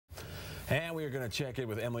And we are going to check in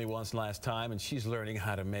with Emily once last time, and she's learning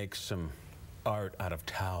how to make some art out of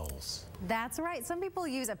towels. That's right. Some people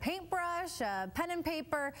use a paintbrush, a pen and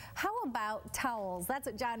paper. How about towels? That's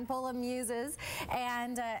what John Pullum uses.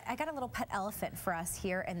 And I got a little pet elephant for us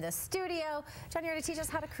here in the studio. John, you're going to teach us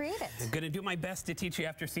how to create it. I'm going to do my best to teach you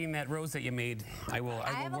after seeing that rose that you made. I will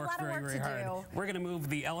work very hard. We're going to move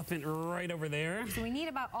the elephant right over there. So we need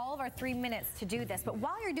about all of our 3 minutes to do this. But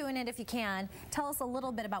while you're doing it, if you can, tell us a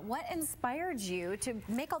little bit about what inspired you to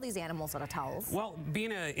make all these animals out of towels. Well,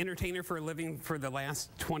 being an entertainer for a living for the last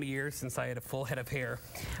 20 years since I had a full head of hair,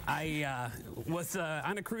 I was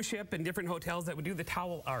on a cruise ship in different hotels that would do the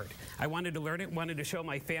towel art. I wanted to learn it, wanted to show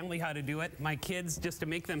my family how to do it, my kids, just to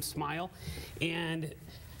make them smile. And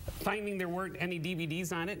finding there weren't any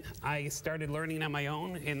DVDs on it, I started learning on my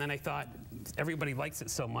own, and then I thought, everybody likes it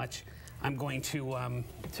so much, I'm going to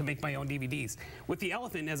make my own DVDs. With the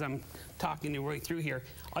elephant, as I'm talking you right through here,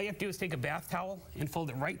 all you have to do is take a bath towel and fold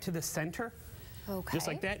it right to the center. Okay. Just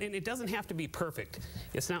like that, and it doesn't have to be perfect.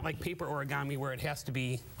 It's not like paper origami where it has to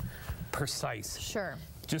be precise. Sure.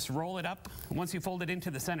 Just roll it up. Once you fold it into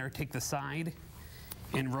the center, take the side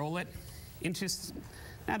and roll it into,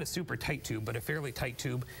 not a super tight tube, but a fairly tight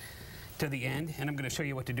tube to the end. And I'm going to show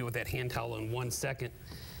you what to do with that hand towel in 1 second.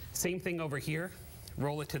 Same thing over here.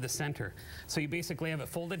 Roll it to the center. So you basically have it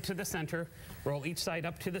folded to the center, roll each side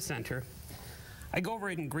up to the center. I go over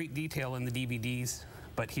it in great detail in the DVDs,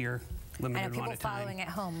 but here, limited amount of time. People following at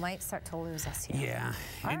home might start to lose us here. Yeah,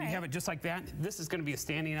 and you have it just like that. This is going to be a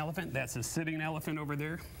standing elephant. That's a sitting elephant over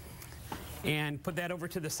there. And put that over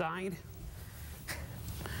to the side.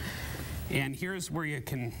 And here's where you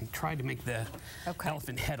can try to make the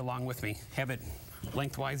elephant head along with me. Have it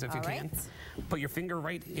lengthwise if you can. Put your finger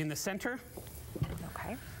right in the center.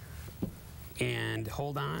 Okay. And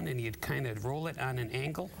hold on, and you'd kind of roll it on an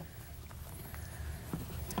angle.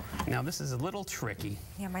 Now this is a little tricky.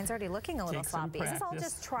 Yeah, mine's already looking a little sloppy. Is this all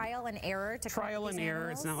just trial and error to trial and error?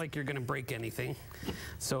 Animals? It's not like you're going to break anything.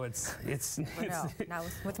 So it's not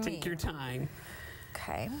with me. Take your time.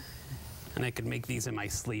 Okay. And I could make these in my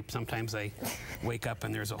sleep. Sometimes I wake up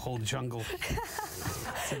and there's a whole jungle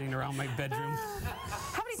sitting around my bedroom.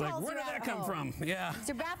 How many towels where did that come from? Yeah. Is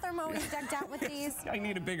your bathroom always decked out with these? I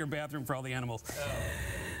need a bigger bathroom for all the animals.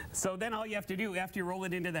 So then all you have to do after you roll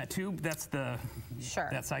it into that tube, that's the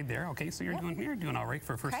that side there. Okay, so you're doing all right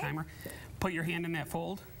for a first timer. Put your hand in that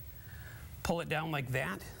fold, pull it down like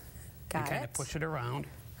that, and kind of push it around.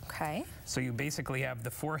 Okay. So you basically have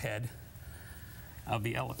the forehead of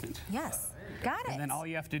the elephant. Yes, got it. And then all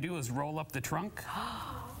you have to do is roll up the trunk.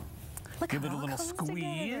 Give it a little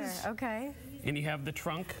squeeze. Okay. And you have the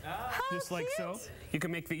trunk just like so. You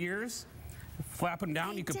can make the ears. Flap them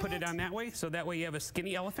down. You can put it on that way, so that way you have a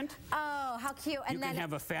skinny elephant. Oh, how cute. And you can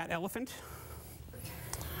have a fat elephant.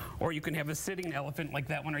 Or you can have a sitting elephant like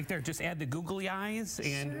that one right there. Just add the googly eyes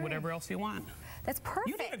and whatever else you want. That's perfect.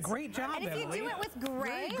 You did a great job, And if you do it with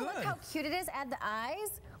gray, look how cute it is. Add the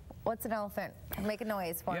eyes. What's an elephant? Make a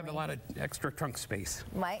noise for me. You have a lot of extra trunk space.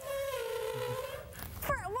 Mike?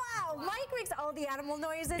 Wow, Mike makes all the animal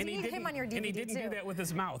noises. You need him on your DVD, and he didn't do that with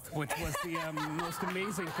his mouth, which was the most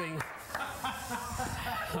amazing thing.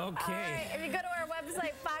 Okay. All right, if you go to our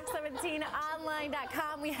website,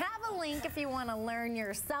 fox17online.com, we have a link if you want to learn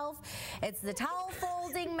yourself. It's the Towel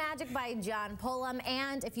Folding Magic by John Pullum,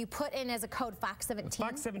 and if you put in as a code FOX17.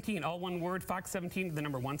 FOX17, all one word, FOX17, the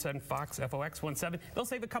number 17, FOX, FOX17. They'll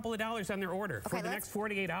save a couple of dollars on their order for the next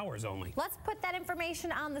 48 hours only. Let's put that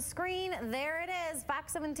information on the screen. There it is,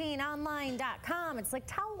 fox17online.com. It's like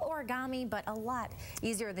towel origami, but a lot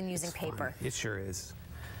easier than using paper. It sure is.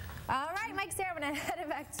 All right, Mike, Sarah, I'm going to head it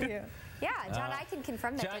back to you. Yeah, John, I can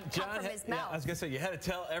confirm that didn't come from his mouth. Yeah, I was going to say, you had to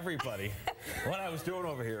tell everybody what I was doing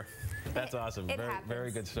over here. That's awesome.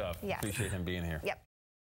 Very good stuff. Yeah. Appreciate him being here. Yep.